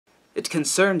It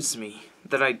concerns me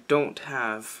that I don't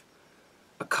have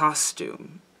a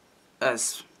costume,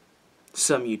 as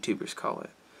some YouTubers call it.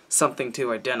 Something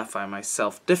to identify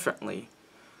myself differently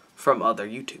from other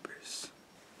YouTubers.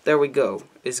 There we go.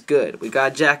 It's good. We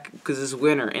got a jacket because it's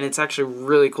winter, and it's actually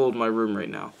really cold in my room right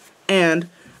now. And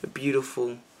a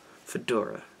beautiful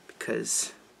fedora,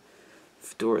 because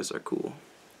fedoras are cool.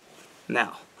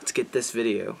 Now, let's get this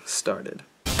video started.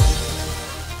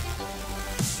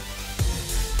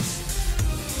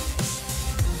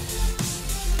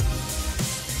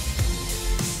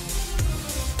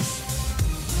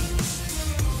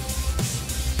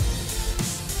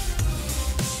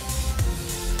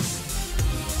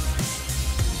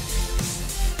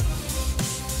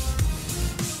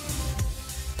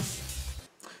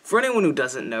 For anyone who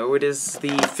doesn't know, it is the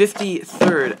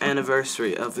 53rd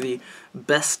anniversary of the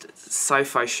best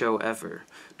sci-fi show ever,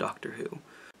 Doctor Who.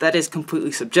 That is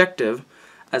completely subjective,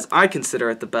 as I consider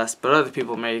it the best, but other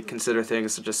people may consider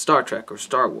things such as Star Trek or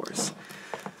Star Wars.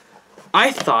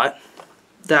 I thought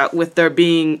that with there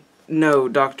being no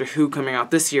Doctor Who coming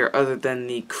out this year other than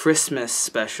the Christmas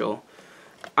special,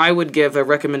 I would give a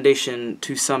recommendation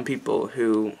to some people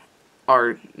who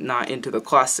are not into the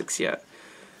classics yet.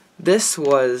 This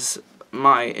was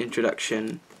my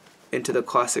introduction into the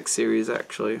classic series,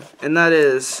 actually, and that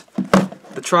is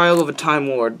the Trial of a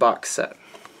Timelord box set.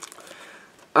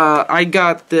 I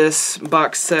got this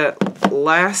box set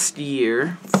last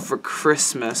year for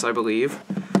Christmas, I believe.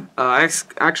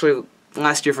 Actually,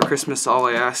 last year for Christmas, all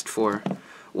I asked for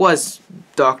was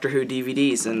Doctor Who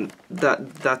DVDs, and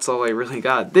that's all I really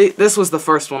got. This was the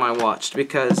first one I watched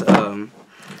because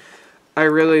I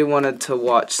really wanted to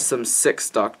watch some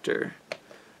Sixth Doctor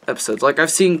episodes. Like, I've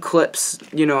seen clips,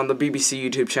 you know, on the BBC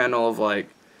YouTube channel of, like,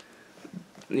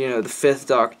 you know, the Fifth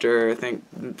Doctor. I think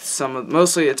it's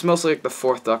mostly like the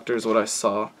Fourth Doctor is what I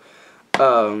saw.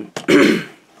 And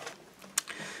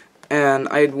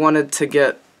I wanted to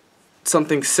get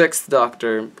something Sixth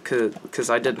Doctor because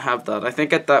I didn't have that. I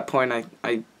think at that point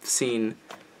I'd seen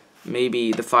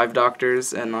maybe the Five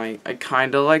Doctors, and I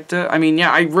kind of liked it. I mean,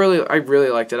 yeah, I really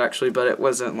liked it, actually, but it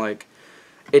wasn't, like,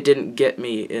 it didn't get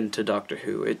me into Doctor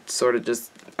Who. It sort of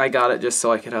just, I got it just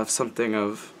so I could have something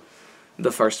of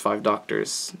the first Five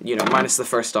Doctors, you know, minus the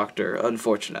First Doctor,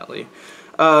 unfortunately.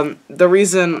 The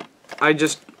reason I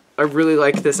really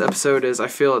like this episode is I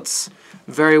feel it's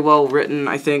very well written.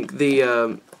 I think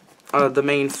the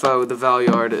main foe, the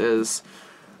Valeyard, is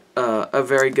a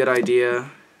very good idea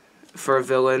for a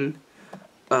villain,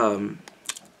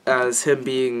 as him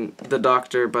being the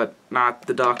Doctor but not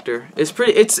the Doctor.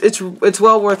 It's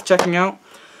well worth checking out.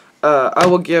 I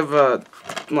will give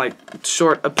like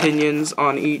short opinions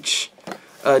on each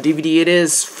DVD. It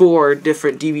is 4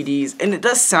 different DVDs, and it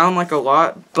does sound like a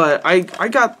lot, but I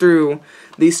got through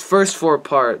these first 4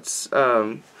 parts,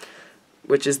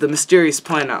 which is the Mysterious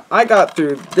Planet. I got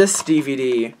through this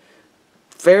DVD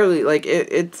fairly, like,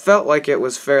 it felt like it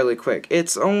was fairly quick.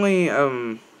 It's only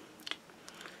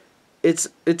it's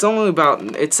only about,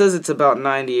 it says it's about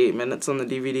 98 minutes on the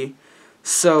DVD,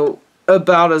 so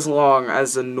about as long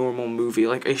as a normal movie,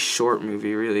 like a short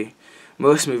movie, really.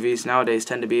 Most movies nowadays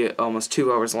tend to be almost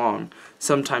 2 hours long,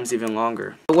 sometimes even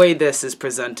longer. The way this is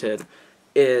presented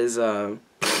is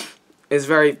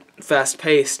very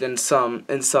fast-paced in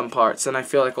some parts, and I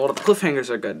feel like all the cliffhangers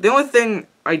are good. The only thing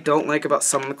I don't like about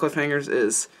some of the cliffhangers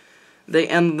is they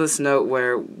end this note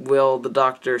where, will the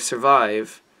Doctor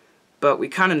survive? But we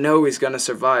kind of know he's going to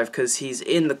survive because he's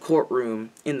in the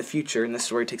courtroom in the future, and the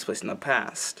story takes place in the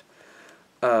past.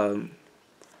 So,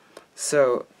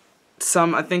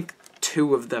 I think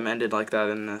 2 of them ended like that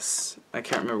in this. I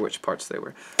can't remember which parts they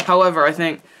were. However, I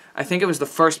think it was the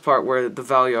first part where the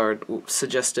Valeyard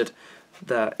suggested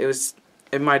that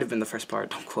it might have been the first part,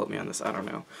 don't quote me on this, I don't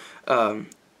know,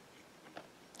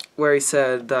 where he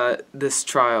said that this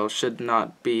trial should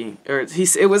not be, or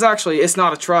it's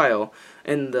not a trial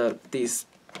in these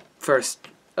first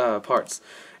parts.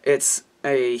 It's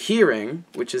a hearing,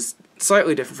 which is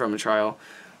slightly different from a trial,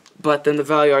 but then the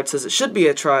Valeyard says it should be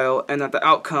a trial, and that the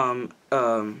outcome,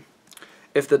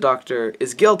 if the Doctor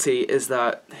is guilty, is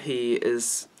that he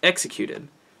is executed.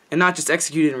 And not just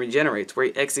executed and regenerates,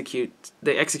 where they execute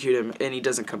him and he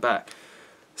doesn't come back.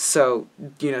 So,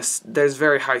 you know, there's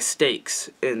very high stakes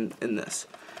in this.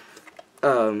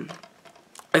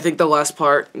 I think the last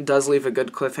part does leave a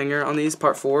good cliffhanger on these.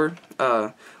 Part 4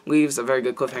 leaves a very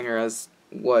good cliffhanger as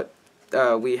what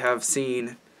we have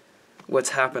seen what's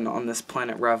happened on this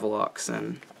planet Ravelox,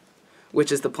 and which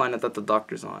is the planet that the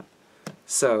Doctor's on.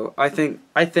 So I think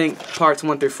parts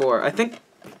 1 through 4. I think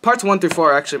parts 1 through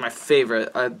 4 are actually my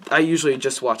favorite. I usually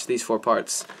just watch these 4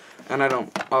 parts and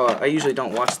I usually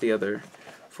don't watch the other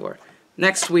 4.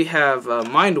 Next we have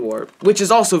Mind Warp, which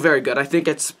is also very good. I think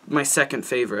it's my second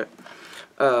favorite.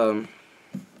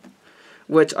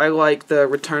 Which I like the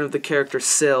return of the character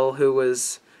Syl, who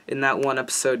was in that one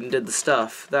episode and did the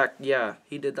stuff. Yeah,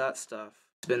 he did that stuff.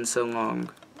 It's been so long.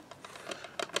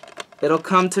 It'll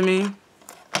come to me.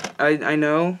 I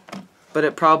know, but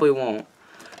it probably won't.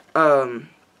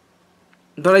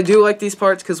 But I do like these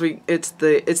parts because it's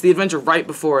the adventure right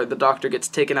before the Doctor gets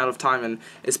taken out of time and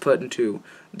is put into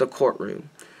the courtroom.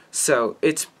 So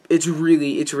it's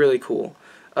really cool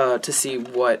to see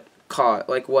what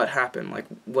happened, like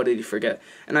what did he forget.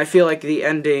 And I feel like the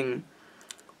ending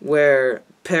where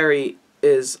Perry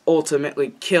is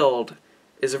ultimately killed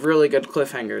is a really good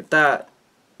cliffhanger.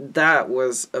 That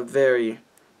was a very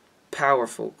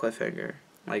powerful cliffhanger.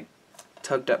 Like,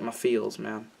 tugged at my feels,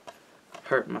 man.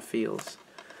 Hurt my feels.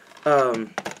 I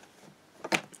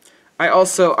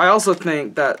also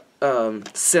think that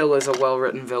Syl is a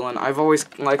well-written villain. I've always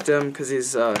liked him because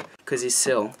he's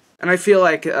Syl. And I feel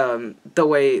like the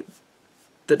way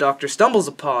the Doctor stumbles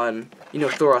upon,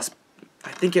 Thoros,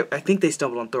 I think they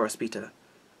stumbled on Thoros Beta,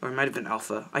 or it might have been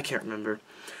Alpha. I can't remember.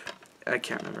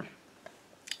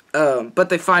 But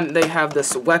they have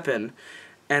this weapon,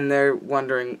 and they're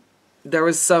wondering. There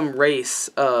was some race.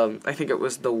 I think it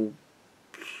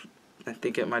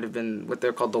might have been what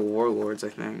they're called, the Warlords. I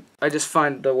think. I just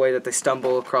find the way that they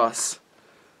stumble across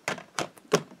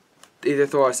either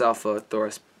Thoros Alpha or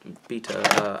Thoros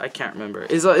Beta. I can't remember.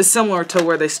 Is similar to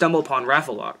where they stumble upon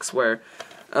Ravalox, where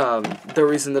the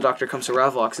reason the Doctor comes to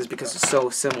Ravalox is because it's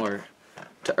so similar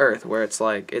to Earth, where it's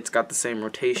like it's got the same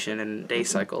rotation and day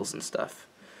cycles and stuff.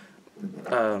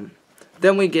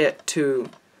 Then we get to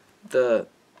the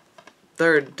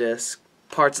third disc,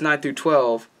 parts 9 through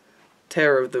 12,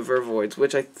 Terror of the Vervoids,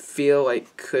 which I feel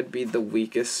like could be the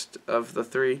weakest of the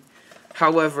 3.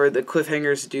 However, the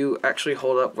cliffhangers do actually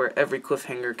hold up, where every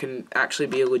cliffhanger can actually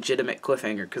be a legitimate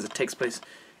cliffhanger because it takes place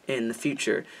in the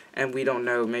future, and we don't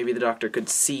know, maybe the Doctor could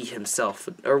see himself,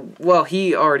 or, well,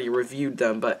 he already reviewed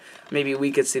them, but maybe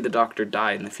we could see the Doctor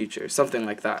die in the future, something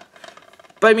like that.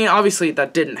 But I mean, obviously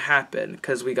that didn't happen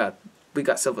because we got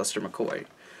Sylvester McCoy.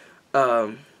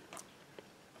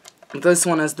 This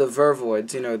one has the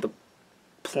Vervoids, the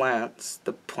plants,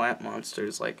 the plant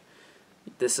monsters. Like,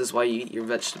 this is why you eat your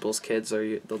vegetables, kids,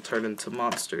 or they'll turn into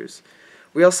monsters.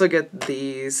 We also get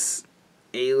these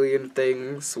alien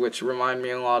things, which remind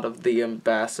me a lot of the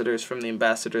ambassadors from the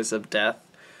Ambassadors of Death,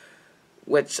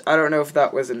 which I don't know if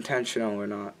that was intentional or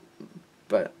not,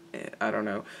 but I don't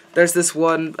know. There's this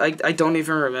one, I don't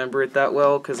even remember it that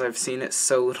well because I've seen it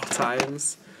so little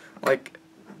times. Like,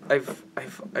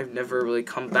 I've never really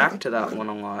come back to that one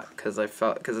a lot because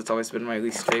it's always been my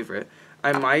least favorite.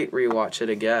 I might rewatch it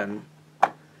again.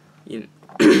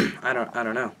 I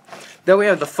don't know. Then we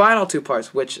have the final 2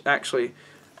 parts, which actually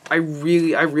I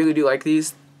really do like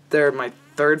these. They're my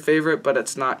third favorite, but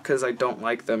it's not because I don't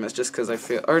like them. It's just because I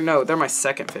feel, or no, they're my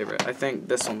second favorite. I think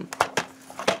this one,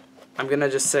 I'm gonna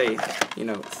just say,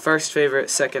 first favorite,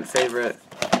 second favorite,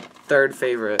 third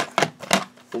favorite,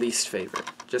 least favorite,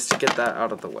 just to get that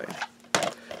out of the way.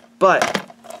 But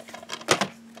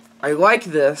I like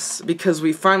this because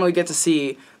we finally get to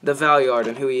see the Valuard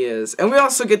and who he is. And we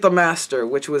also get the Master,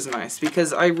 which was nice,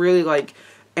 because I really like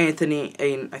Anthony,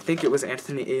 I think it was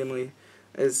Anthony Ainley,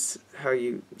 is how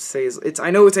you say his,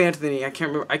 I know it's Anthony, I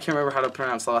can't remember how to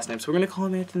pronounce the last name, so we're going to call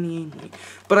him Anthony Ainley.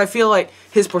 But I feel like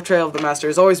his portrayal of the Master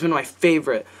has always been my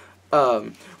favorite.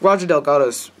 Roger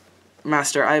Delgado's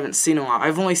Master, I haven't seen a lot.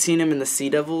 I've only seen him in the Sea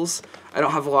Devils. I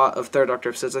don't have a lot of Third Doctor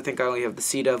episodes. I think I only have the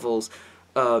Sea Devils,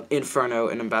 Inferno,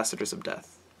 and Ambassadors of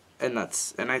Death. And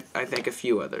I think a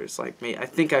few others, like me. I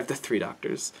think I have the 3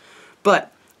 Doctors.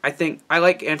 But I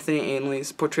like Anthony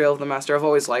Ainley's portrayal of the Master. I've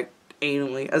always liked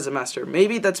Ainley as a Master.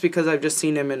 Maybe that's because I've just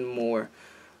seen him in more,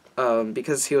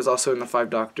 because he was also in the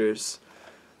 5 Doctors.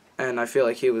 And I feel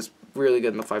like he was really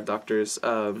good in the 5 Doctors.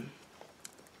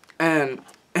 And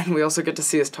we also get to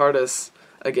see his TARDIS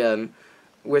again,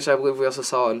 which I believe we also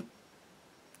saw in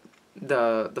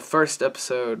the first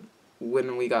episode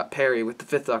when we got Perry with the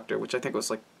 5th Doctor, which I think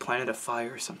was like Planet of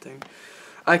Fire or something.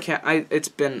 It's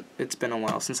been a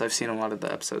while since I've seen a lot of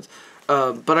the episodes.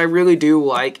 But I really do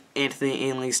like Anthony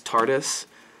Ainley's TARDIS,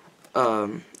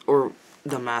 or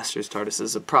the Master's TARDIS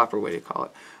is a proper way to call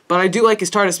it. But I do like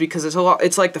his TARDIS because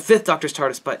it's like the 5th Doctor's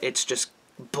TARDIS, but it's just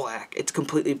black. It's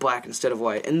completely black instead of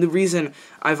white. And the reason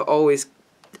I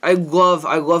love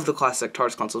the classic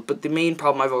TARDIS consoles, but the main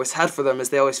problem I've always had for them is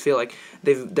they always feel like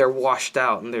they're washed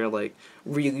out and they're like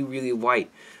really, really white.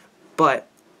 But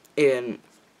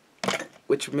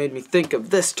which made me think of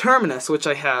this Terminus, which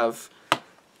I have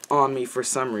on me for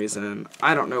some reason.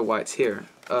 I don't know why it's here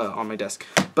on my desk.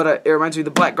 But it reminds me of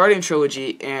the Black Guardian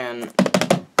trilogy and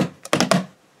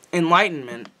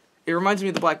Enlightenment. It reminds me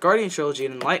of the Black Guardian trilogy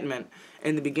and Enlightenment.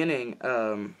 In the beginning,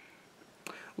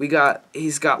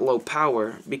 he's got low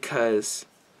power because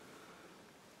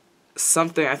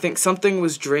I think something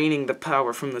was draining the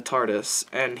power from the TARDIS,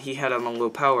 and he had him on low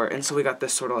power, and so we got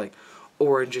this sort of like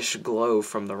orangish glow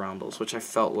from the roundels, which I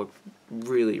felt looked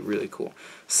really, really cool.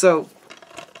 So,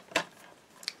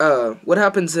 what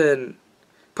happens in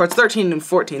parts 13 and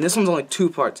 14, this one's only 2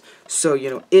 parts, so, you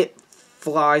know, it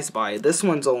flies by. This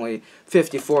one's only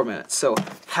 54 minutes, so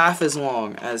half as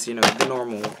long as, you know, the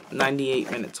normal 98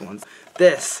 minutes ones.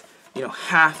 This, you know,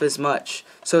 half as much.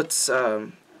 So it's,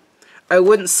 I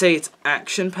wouldn't say it's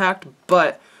action-packed,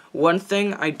 but one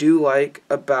thing I do like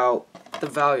about the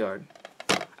Valeyard,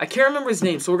 I can't remember his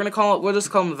name, so we'll just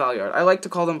call him the Valeyard. I like to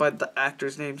call them by the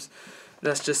actors' names.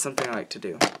 That's just something I like to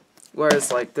do.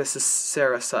 Whereas, like, this is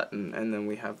Sarah Sutton, and then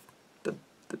we have the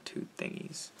 2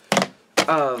 thingies.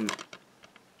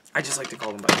 I just like to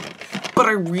call them by name. But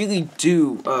I really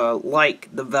do like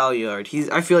the Valeyard.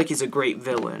 I feel like he's a great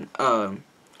villain.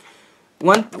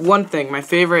 One thing, my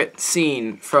favorite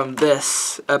scene from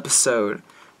this episode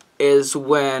is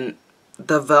when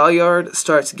the Valeyard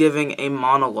starts giving a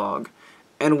monologue.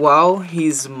 And while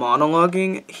he's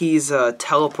monologuing, he's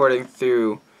teleporting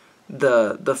through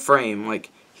the frame. Like,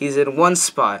 he's in one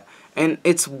spot. And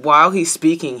it's while he's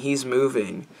speaking, he's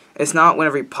moving. It's not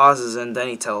whenever he pauses and then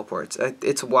he teleports.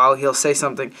 It's while he'll say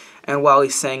something, and while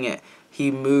he's saying it,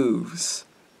 he moves.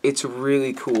 It's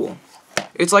really cool.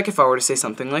 It's like if I were to say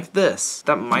something like this.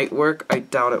 That might work. I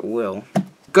doubt it will.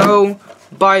 Go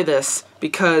buy this,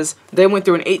 because they went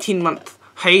through an 18-month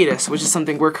hiatus, which is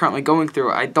something we're currently going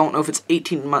through. I don't know if it's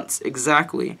 18 months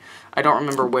exactly. I don't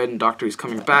remember when Doctor Who's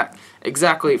coming back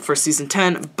exactly for Season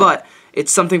 10, but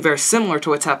it's something very similar to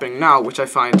what's happening now, which I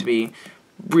find to be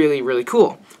really, really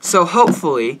cool. So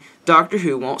hopefully, Doctor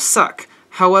Who won't suck.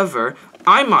 However,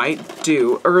 I might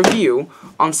do a review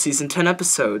on Season 10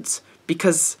 episodes,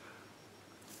 because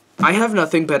I have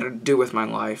nothing better to do with my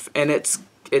life, and it's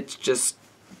just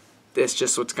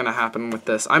what's going to happen with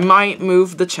this. I might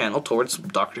move the channel towards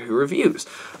Doctor Who reviews.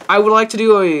 I would like to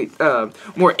do a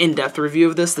more in-depth review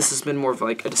of this. This has been more of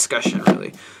like a discussion,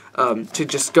 really. To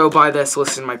just go by this,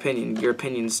 listen to my opinion. Your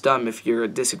opinion's dumb if you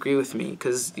disagree with me,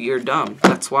 because you're dumb.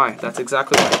 That's why. That's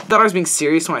exactly why. I thought I was being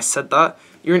serious when I said that.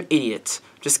 You're an idiot.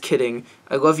 Just kidding.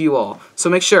 I love you all. So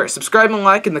make sure, subscribe and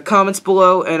like in the comments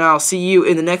below, and I'll see you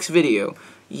in the next video.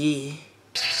 Yee.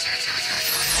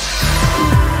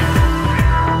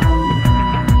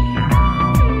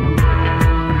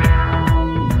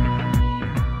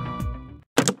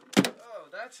 Oh,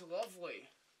 that's lovely.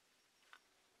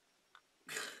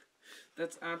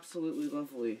 That's absolutely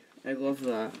lovely. I love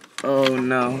that. Oh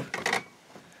no.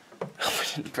 I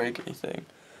didn't break anything.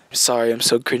 I'm sorry, I'm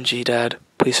so cringy, Dad.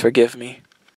 Please forgive me.